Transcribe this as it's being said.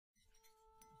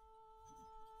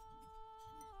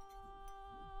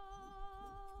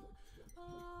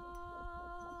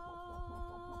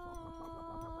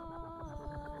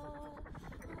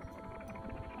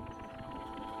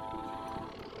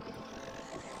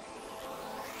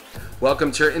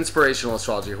Welcome to your Inspirational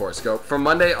Astrology Horoscope for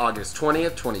Monday, August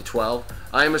 20th, 2012.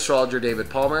 I am Astrologer David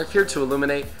Palmer, here to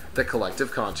illuminate the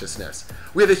collective consciousness.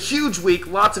 We have a huge week,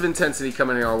 lots of intensity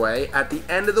coming our way at the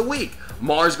end of the week.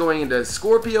 Mars going into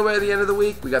Scorpio at the end of the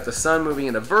week, we got the Sun moving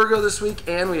into Virgo this week,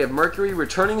 and we have Mercury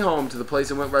returning home to the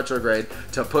place it went retrograde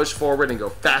to push forward and go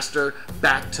faster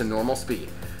back to normal speed.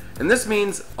 And this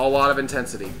means a lot of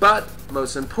intensity, but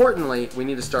most importantly, we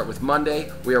need to start with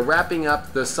Monday. We are wrapping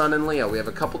up the Sun in Leo. We have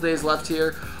a couple days left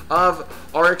here of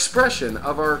our expression,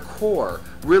 of our core,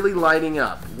 really lighting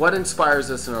up. What inspires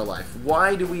us in our life?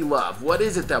 Why do we love? What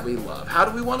is it that we love? How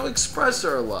do we want to express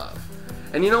our love?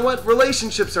 And you know what?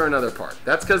 Relationships are another part.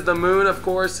 That's because the Moon, of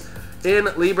course, in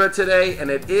Libra today, and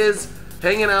it is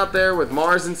hanging out there with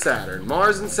Mars and Saturn.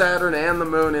 Mars and Saturn and the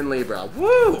Moon in Libra.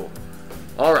 Woo!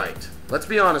 All right. Let's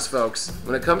be honest, folks.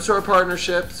 When it comes to our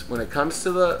partnerships, when it comes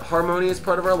to the harmonious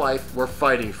part of our life, we're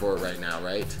fighting for it right now,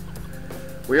 right?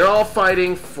 We are all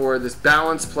fighting for this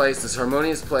balanced place, this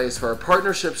harmonious place, for our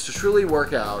partnerships to truly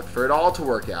work out, for it all to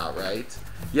work out, right?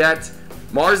 Yet,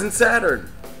 Mars and Saturn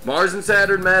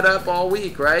met up all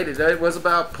week, right? It was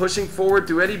about pushing forward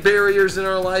through any barriers in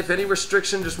our life, any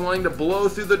restriction, just wanting to blow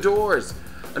through the doors.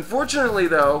 Unfortunately,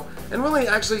 though, and really,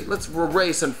 actually, let's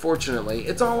erase unfortunately,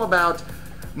 it's all about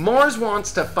Mars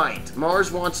wants to fight. Mars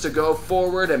wants to go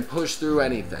forward and push through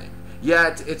anything.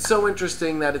 Yet, it's so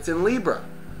interesting that it's in Libra.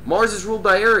 Mars is ruled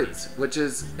by Aries,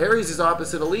 Aries is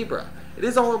opposite of Libra. It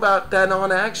is all about that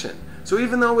non-action. So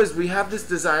even though as we have this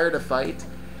desire to fight,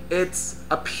 it's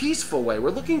a peaceful way. We're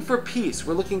looking for peace.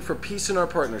 We're looking for peace in our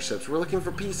partnerships. We're looking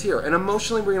for peace here. And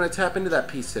emotionally, we're going to tap into that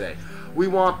peace today. We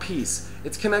want peace.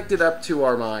 It's connected up to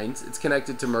our minds. It's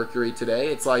connected to Mercury today.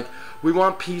 It's like we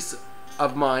want peace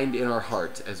of mind in our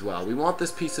heart as well. We want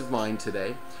this peace of mind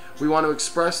today. We want to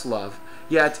express love.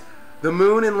 Yet the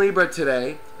Moon in Libra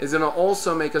today is going to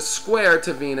also make a square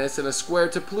to Venus and a square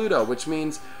to Pluto, which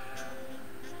means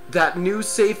that new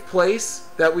safe place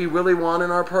that we really want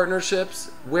in our partnerships,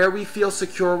 where we feel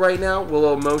secure right now,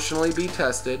 will emotionally be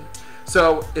tested.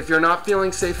 So if you're not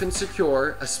feeling safe and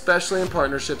secure, especially in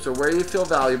partnerships or where you feel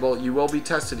valuable, you will be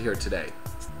tested here today.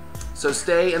 So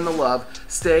stay in the love,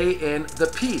 stay in the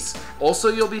peace. Also,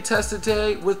 you'll be tested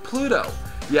today with Pluto.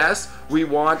 Yes, we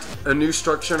want a new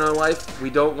structure in our life.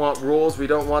 We don't want rules. We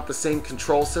don't want the same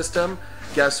control system.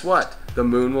 Guess what? The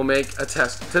Moon will make a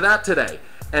test to that today.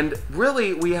 And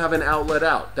really, we have an outlet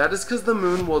out. That is because the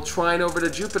Moon will trine over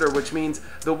to Jupiter, which means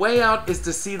the way out is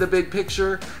to see the big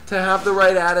picture, to have the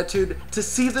right attitude, to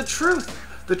see the truth.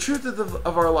 The truth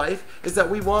of our life is that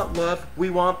we want love, we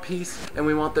want peace, and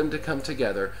we want them to come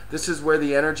together. This is where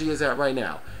the energy is at right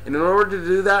now. And in order to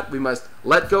do that, we must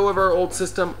let go of our old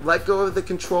system, let go of the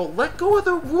control, let go of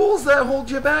the rules that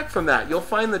hold you back from that. You'll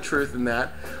find the truth in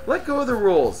that. Let go of the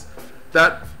rules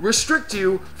that restrict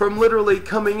you from literally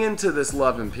coming into this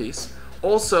love and peace.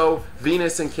 Also,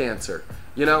 Venus and Cancer.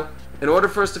 You know, in order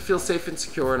for us to feel safe and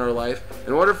secure in our life,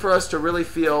 in order for us to really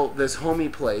feel this homey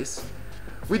place,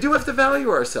 we do have to value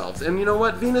ourselves. And you know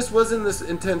what? Venus was in this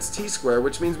intense T-square,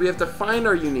 which means we have to find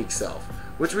our unique self,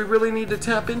 which we really need to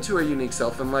tap into our unique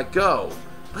self and let go.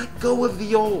 Let go of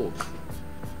the old.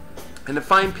 And to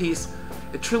find peace,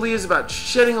 it truly is about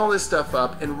shedding all this stuff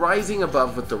up and rising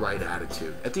above with the right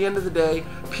attitude. At the end of the day,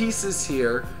 peace is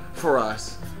here for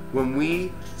us when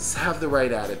we have the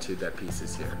right attitude. That peace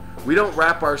is here. We don't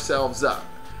wrap ourselves up.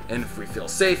 And if we feel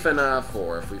safe enough,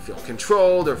 or if we feel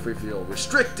controlled, or if we feel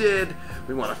restricted,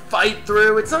 we want to fight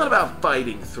through. It's not about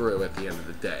fighting through at the end of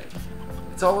the day.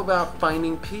 It's all about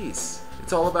finding peace.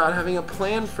 It's all about having a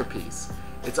plan for peace.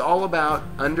 It's all about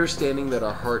understanding that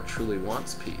our heart truly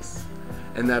wants peace,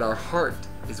 and that our heart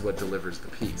is what delivers the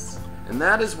peace. And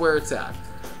that is where it's at.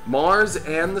 Mars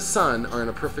and the Sun are in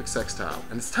a perfect sextile,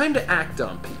 and it's time to act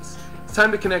on peace. It's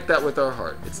time to connect that with our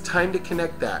heart. It's time to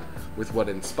connect that with what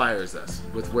inspires us,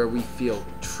 with where we feel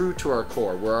true to our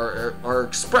core, where our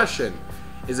expression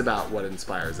is about what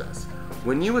inspires us.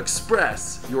 When you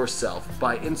express yourself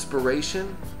by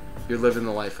inspiration, you're living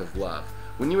the life of love.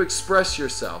 When you express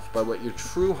yourself by what your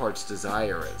true heart's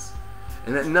desire is,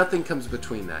 and that nothing comes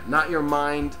between that, not your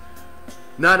mind,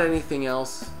 not anything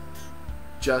else,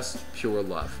 just pure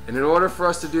love. And in order for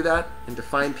us to do that and to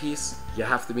find peace, you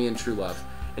have to be in true love.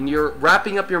 And you're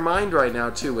wrapping up your mind right now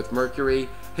too with Mercury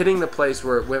hitting the place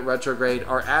where it went retrograde.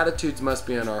 Our attitudes must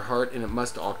be in our heart, and it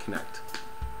must all connect.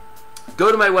 Go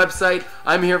to my website.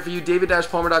 I'm here for you,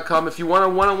 david-palmer.com. If you want a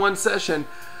one-on-one session,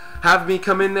 have me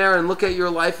come in there and look at your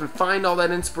life and find all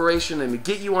that inspiration and to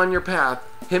get you on your path,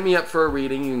 hit me up for a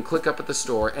reading. You can click up at the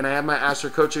store, and I have my Astro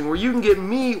coaching where you can get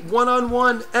me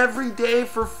one-on-one every day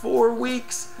for 4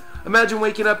 weeks. Imagine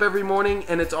waking up every morning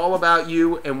and it's all about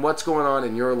you and what's going on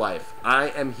in your life. I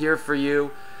am here for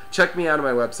you. Check me out on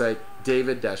my website,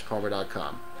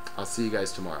 david-palmer.com. I'll see you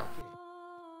guys tomorrow.